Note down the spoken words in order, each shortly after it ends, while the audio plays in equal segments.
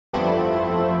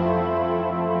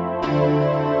I'm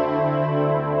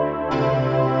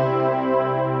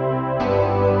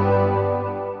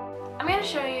going to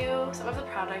show you some of the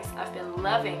products I've been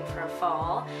loving for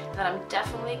fall that I'm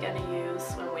definitely going to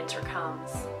use when winter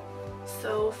comes.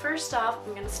 So first off,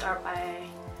 I'm going to start by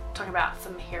talking about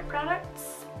some hair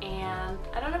products, and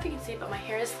I don't know if you can see, but my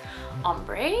hair is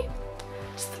ombre,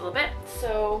 just a little bit,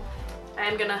 so I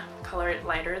am gonna color it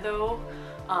lighter though,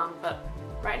 but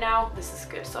right now this is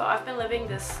good. So I've been living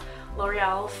this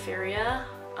L'Oreal Feria,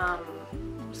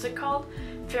 what's it called?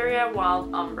 Feria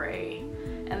Wild Ombre,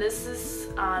 and this is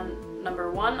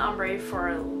number 1 ombre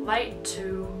for light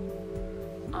to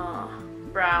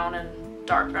brown and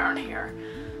dark brown hair.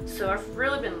 So I've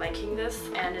really been liking this,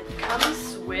 and it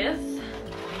comes with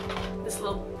this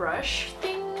little brush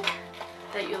thing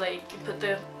that you put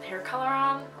the hair color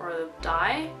on, or the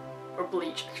dye, or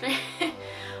bleach actually,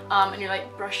 and you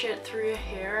brush it through your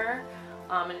hair,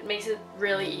 and it makes it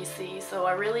really easy. So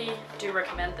I really do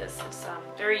recommend this. It's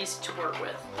very easy to work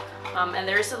with, and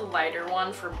there's a lighter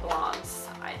one for blondes.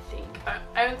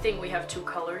 I don't think we have 2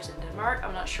 colors in Denmark.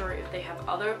 I'm not sure if they have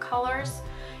other colors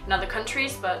in other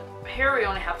countries, but here we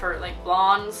only have for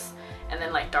blondes and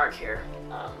then dark hair.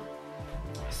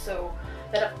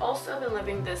 But I've also been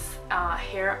loving this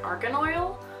hair argan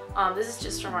oil. This is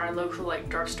just from our local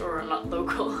drugstore, or not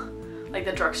local,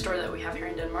 the drugstore that we have here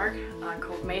in Denmark,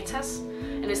 called Mitt,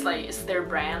 and it's their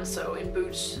brand. So in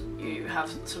Boots you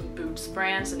have some Boots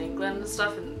brands in England and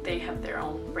stuff, and they have their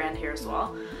own brand here as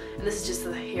well. And this is just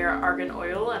the hair argan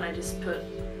oil, and I just put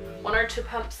 1 or 2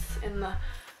 pumps in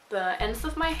the ends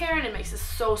of my hair, and it makes it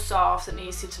so soft and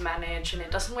easy to manage, and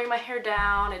it doesn't weigh my hair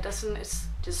down. It's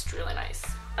just really nice.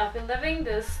 I've been loving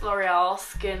this L'Oreal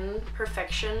Skin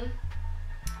Perfection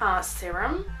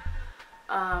serum,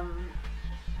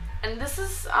 and this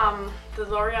is the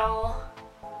L'Oreal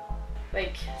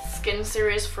skin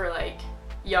series for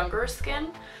younger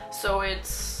skin. So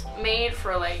it's made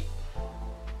for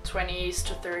 20s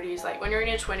to 30s, when you're in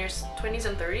your 20s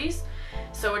and 30s.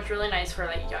 So it's really nice for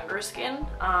younger skin.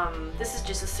 This is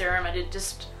just a serum, and it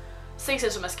just sinks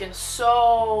into my skin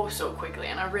so quickly,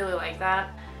 and I really like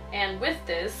that. And with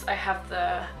this I have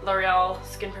the L'Oreal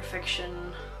Skin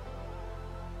Perfection,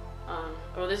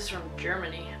 oh, this is from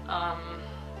Germany,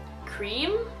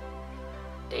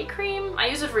 day cream. I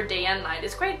use it for day and night.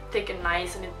 It's quite thick and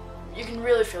nice, and you can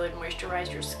really feel it moisturize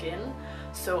your skin,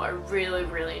 so I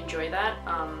really enjoy that.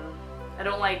 I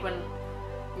don't like when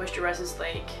moisturizers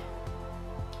make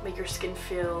your skin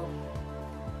feel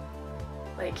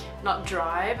not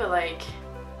dry, but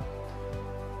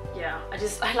yeah,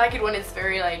 I like it when it's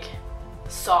very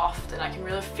soft, and I can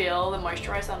really feel the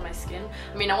moisturizer on my skin.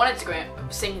 I mean, I want it to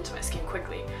sink into my skin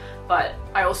quickly, but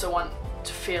I also want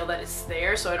to feel that it's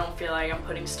there, so I don't feel like I'm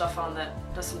putting stuff on that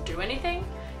doesn't do anything,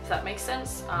 if that makes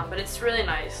sense. But it's really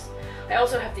nice. I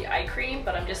also have the eye cream,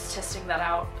 but I'm just testing that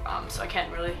out, so I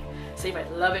can't really say if I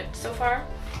love it so far.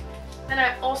 And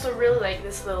I also really like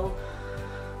this little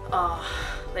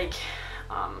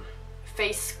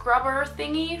face scrubber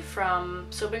thingy from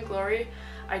Soap & Glory.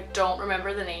 I don't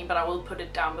remember the name, but I will put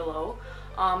it down below.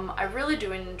 I really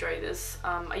do enjoy this.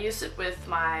 I use it with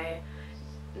my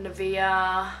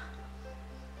Nivea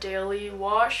daily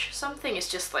wash something. It's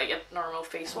just a normal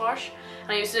face wash,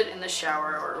 and I use it in the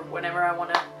shower or whenever I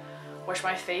want to wash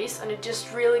my face, and it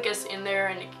just really gets in there,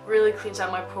 and it really cleans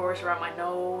out my pores around my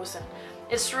nose, and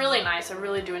it's really nice. I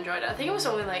really do enjoy it. I think it was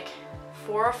only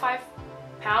 4 or 5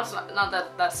 pounds. Not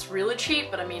that that's really cheap,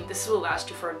 but I mean, this will last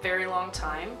you for a very long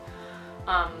time.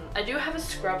 I do have a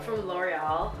scrub from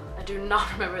L'Oreal. I do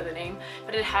not remember the name,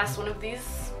 but it has one of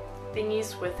these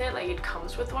thingies with it. It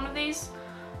comes with one of these.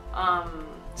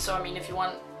 So I mean, if you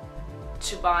want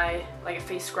to buy a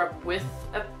face scrub with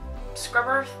a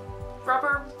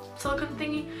rubber silicone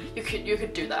thingy, you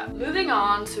could do that. Moving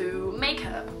on to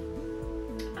makeup.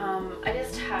 I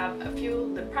just have a few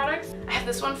lip products. I have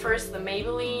this one first, the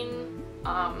Maybelline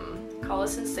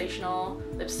Sensational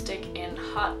lipstick in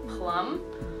Hot Plum.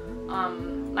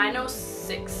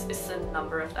 906 is the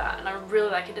number of that, and I really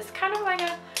like it. It's kind of like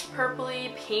a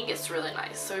purpley pink. It's really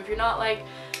nice. So if you're not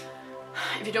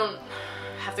if you don't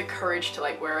have the courage to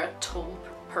wear a total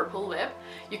purple lip,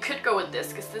 you could go with this,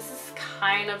 because this is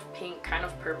kind of pink, kind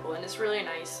of purple, and it's really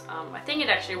nice. I think it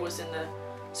actually was in the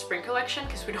spring collection,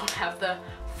 because we don't have the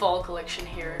fall collection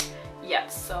here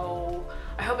yet, so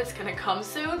I hope it's gonna come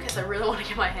soon, because I really want to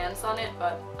get my hands on it.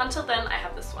 But until then, I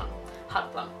have this one,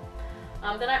 Hot Plum.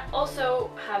 Then I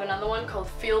also have another one called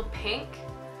Feel Pink,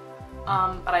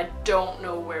 but I don't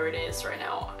know where it is right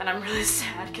now, and I'm really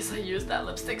sad because I use that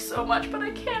lipstick so much, but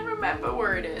I can't remember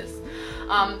where it is.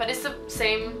 But it's the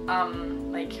same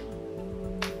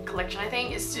collection, I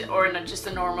think, or not just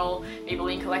a normal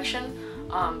Maybelline collection,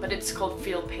 but it's called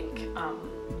Feel Pink.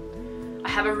 I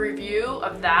have a review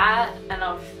of that and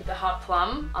of the Hot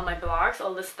Plum on my blog, so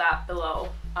I'll list that below,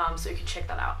 so you can check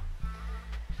that out.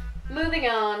 Moving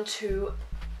on to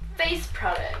face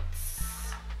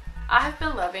products. I have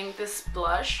been loving this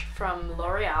blush from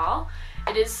L'Oreal.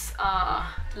 It is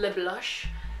Le Blush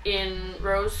in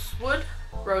Rosewood.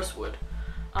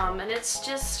 And it's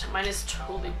just, mine is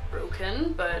totally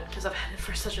broken, but because I've had it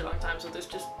for such a long time, so this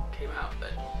just came out,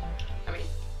 but I mean,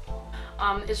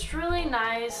 it's really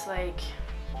nice, like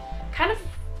kind of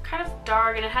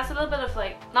dark, and it has a little bit of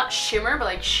like, not shimmer, but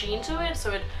like sheen to it,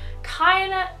 so it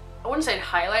kind of, I wouldn't say it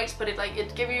highlights, but it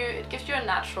gives you a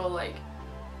natural like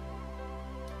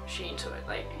sheen to it,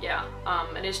 like, yeah.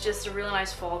 And it's just a really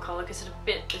nice fall color because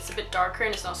it's a bit darker,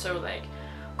 and it's not so like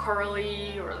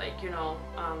corally or like, you know,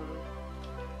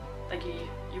 like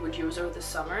you would use over the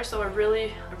summer. So I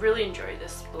really enjoy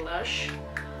this blush.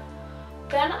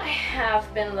 Then I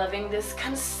have been loving this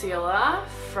concealer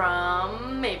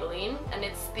from Maybelline, and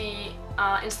it's the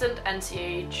Instant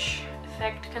Anti-Age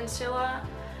Effect concealer,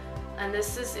 and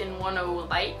this is in 10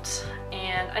 Light,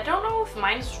 and I don't know if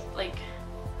mine's like,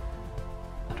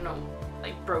 I don't know,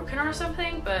 like broken or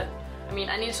something, but I mean,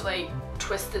 I need to like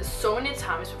twist it so many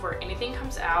times before anything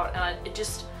comes out, and I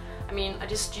just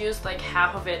used like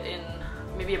half of it in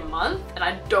maybe a month, and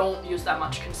I don't use that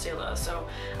much concealer, so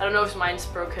I don't know if mine's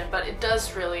broken, but it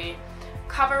does really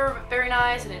cover very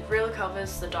nice, and it really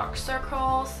covers the dark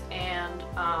circles, and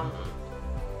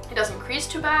it doesn't crease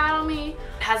too bad on me.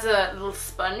 It has a little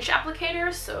sponge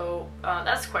applicator, so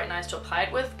that's quite nice to apply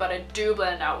it with, but I do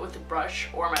blend it out with the brush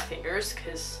or my fingers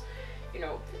because, you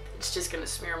know, it's just gonna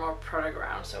smear more product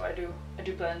around, so I do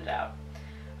blend it out.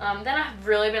 Then I've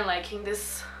really been liking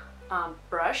this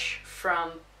brush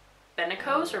from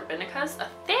Benecos or Benecos. I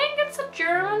think it's a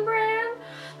German brand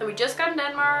that we just got in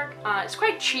Denmark. It's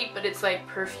quite cheap, but it's like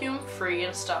perfume free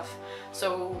and stuff,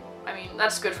 so I mean,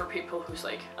 that's good for people who's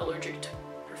like allergic to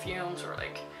perfumes or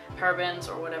like parabens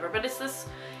or whatever. But it's this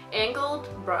angled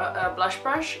blush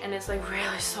brush, and it's like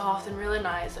really soft and really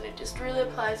nice, and it just really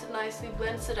applies it nicely,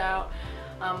 blends it out.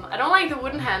 I don't like the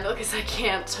wooden handle because I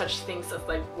can't touch things that's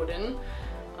like wooden,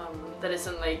 that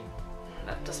isn't like,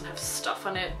 that doesn't have stuff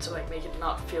on it to like make it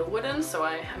not feel wooden. So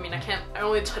I mean, I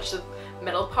only touch the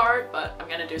metal part, but I'm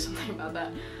gonna do something about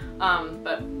that.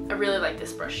 But I really like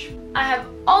this brush. I have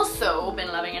also been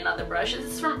loving another brush. This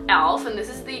is from e.l.f. and this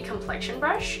is the complexion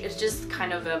brush. It's just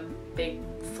kind of a big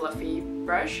fluffy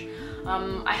brush.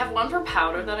 I have one for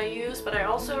powder that I use, but I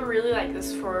also really like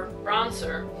this for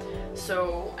bronzer.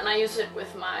 So, and I use it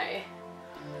with my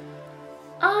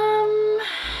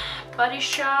Body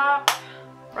Shop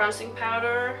bronzing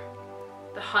powder,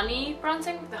 the honey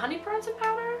bronzing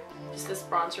powder. Just this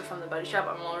bronzer from the Body Shop.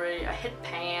 I hit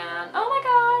pan. Oh my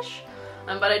gosh!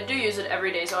 But I do use it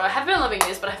every day, so I have been loving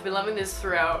this, but I've been loving this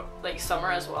throughout like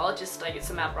summer as well. Just like, it's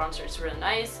a matte bronzer, it's really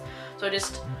nice. So I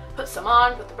just put some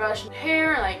on, put the brush in the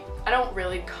hair, and like, I don't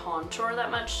really contour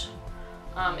that much.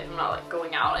 If I'm not like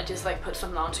going out, I just like put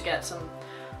some on to get some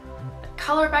like,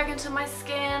 color back into my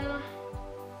skin.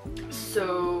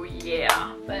 So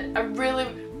yeah, but I really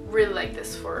like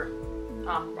this for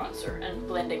bronzer and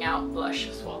blending out blush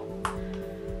as well.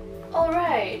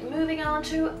 Alright, moving on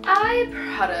to eye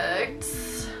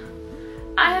products.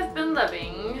 I have been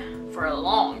loving for a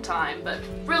long time, but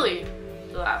really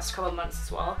the last couple of months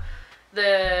as well,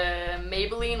 the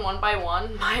Maybelline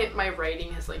 1x1. My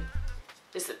rating has like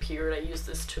disappeared. I use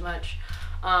this too much.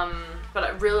 But I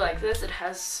really like this. It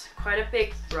has quite a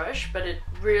big brush, but it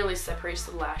really separates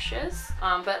the lashes.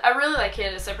 But I really like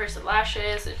it. It separates the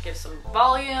lashes, it gives some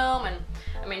volume, and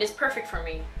I mean, it's perfect for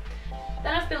me.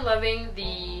 Then I've been loving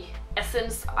the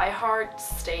Essence I Heart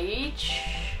Stage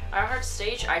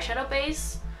eyeshadow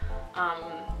base.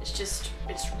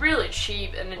 It's really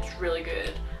cheap and it's really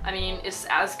good. I mean, it's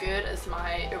as good as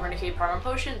my Urban Decay Primer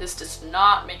Potion. This does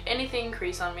not make anything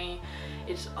crease on me.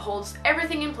 It holds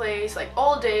everything in place like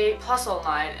all day plus all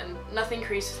night, and nothing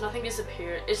creases, nothing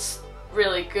disappears. It's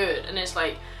really good, and it's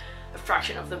like a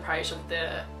fraction of the price of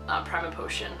the Primer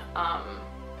Potion.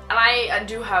 And I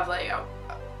do have like,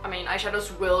 I mean,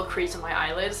 eyeshadows will crease on my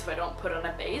eyelids if I don't put on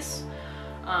a base.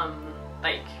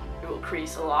 Like, it will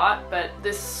crease a lot, but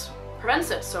this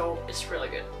prevents it, so it's really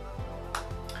good.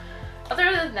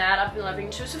 Other than that, I've been loving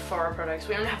 2 Sephora products.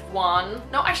 We only have one.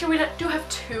 No, actually we do have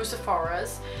 2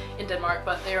 Sephoras in Denmark,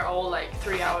 but they're all like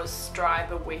 3 hours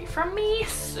drive away from me,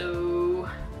 so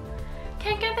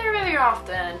can't get there very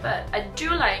often. But I do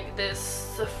like this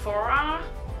Sephora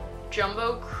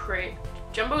Jumbo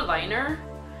Liner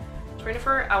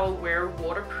 24-hour wear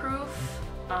waterproof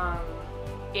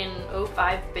in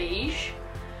 05 Beige,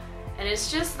 and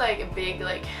it's just like a big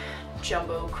like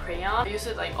jumbo crayon. I use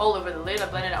it like all over the lid. I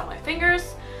blend it out with my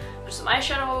fingers, put some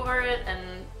eyeshadow over it,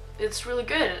 and it's really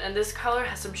good. And this color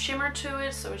has some shimmer to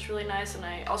it, so it's really nice. And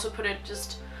I also put it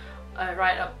just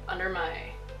right up under my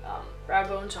brow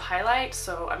bone to highlight,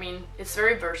 so I mean it's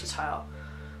very versatile.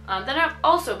 Then I've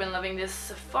also been loving this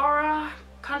Sephora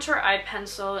Contour Eye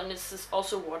Pencil, and this is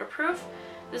also waterproof.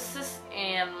 This is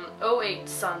an 08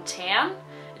 Suntan.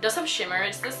 It does have shimmer.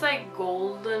 It's this like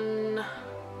golden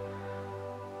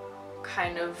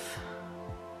kind of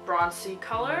bronzy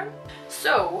color.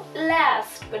 So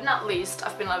last but not least,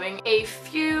 I've been loving a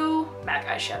few MAC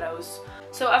eyeshadows.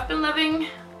 So I've been loving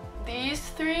these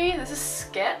three. This is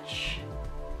Sketch.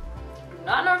 I do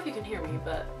not know if you can hear me,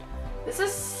 but this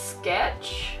is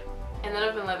Sketch. And then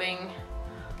I've been loving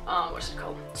what's it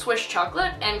called? Swiss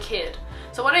Chocolate and Kid.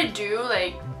 So what I do,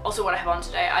 like also what I have on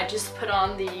today, I just put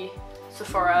on the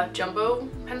Sephora jumbo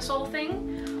pencil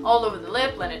thing all over the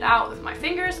lip, blend it out with my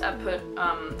fingers. I put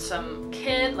some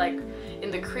Kid like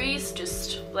in the crease,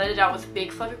 just blend it out with a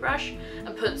big fluffy brush,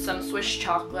 and put some Swiss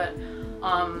Chocolate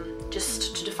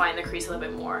just to define the crease a little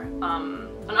bit more.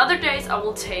 On other days I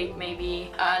will take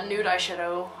maybe a nude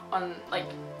eyeshadow on like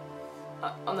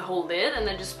on the whole lid, and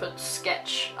then just put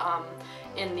Sketch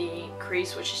in the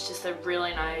crease, which is just a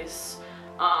really nice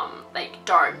like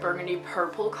dark burgundy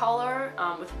purple color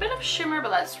with a bit of shimmer, but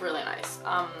that's really nice.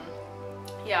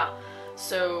 Yeah,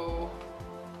 so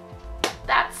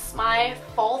that's my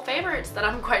fall favorites that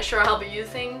I'm quite sure I'll be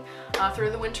using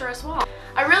through the winter as well.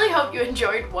 I really hope you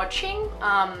enjoyed watching,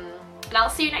 and I'll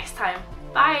see you next time.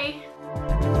 Bye!